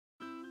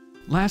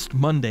Last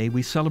Monday,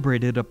 we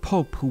celebrated a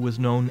pope who was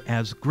known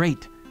as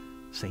Great,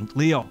 St.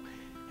 Leo.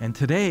 And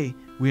today,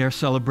 we are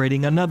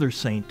celebrating another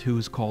saint who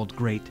is called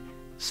Great,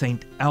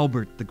 St.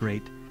 Albert the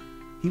Great.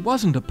 He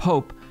wasn't a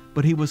pope,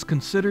 but he was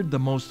considered the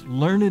most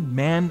learned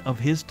man of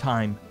his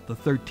time, the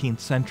 13th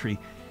century.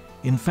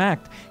 In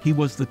fact, he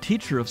was the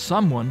teacher of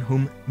someone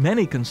whom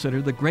many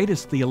consider the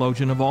greatest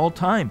theologian of all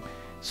time,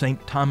 St.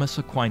 Thomas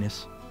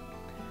Aquinas.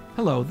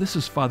 Hello, this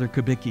is Father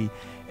Kubicki,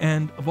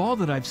 and of all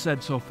that I've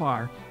said so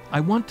far, I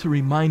want to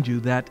remind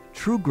you that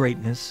true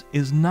greatness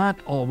is not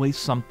always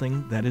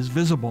something that is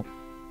visible.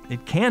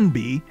 It can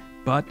be,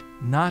 but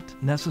not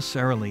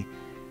necessarily.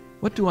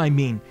 What do I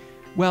mean?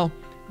 Well,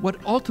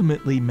 what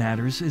ultimately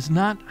matters is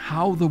not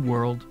how the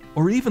world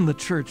or even the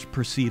church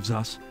perceives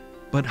us,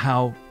 but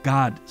how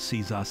God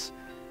sees us.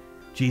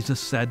 Jesus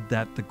said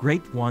that the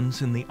great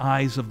ones in the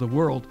eyes of the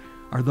world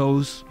are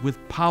those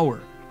with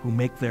power who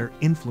make their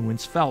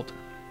influence felt.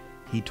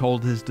 He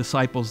told his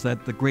disciples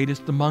that the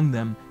greatest among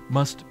them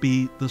must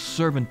be the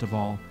servant of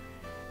all.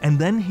 And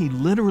then he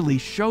literally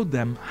showed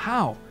them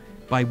how,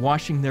 by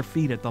washing their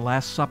feet at the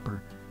Last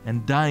Supper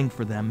and dying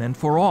for them and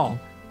for all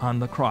on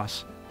the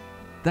cross.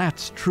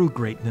 That's true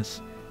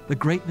greatness, the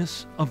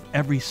greatness of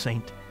every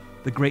saint,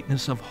 the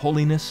greatness of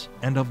holiness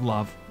and of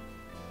love.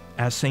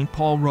 As St.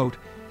 Paul wrote,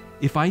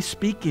 "If I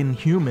speak in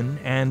human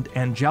and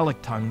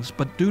angelic tongues,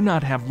 but do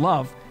not have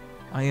love,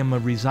 I am a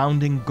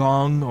resounding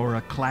gong or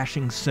a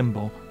clashing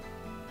cymbal.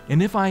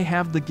 And if I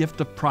have the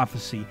gift of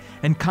prophecy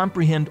and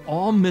comprehend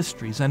all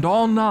mysteries and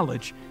all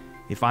knowledge,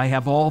 if I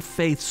have all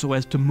faith so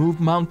as to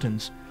move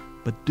mountains,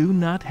 but do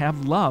not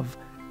have love,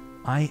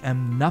 I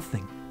am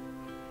nothing.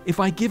 If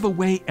I give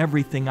away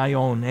everything I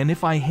own, and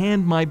if I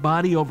hand my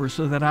body over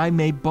so that I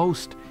may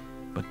boast,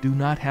 but do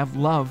not have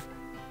love,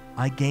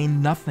 I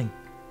gain nothing."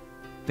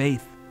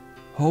 Faith,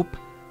 hope,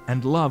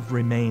 and love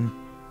remain,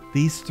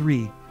 these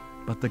three,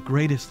 but the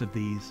greatest of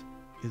these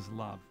is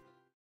love.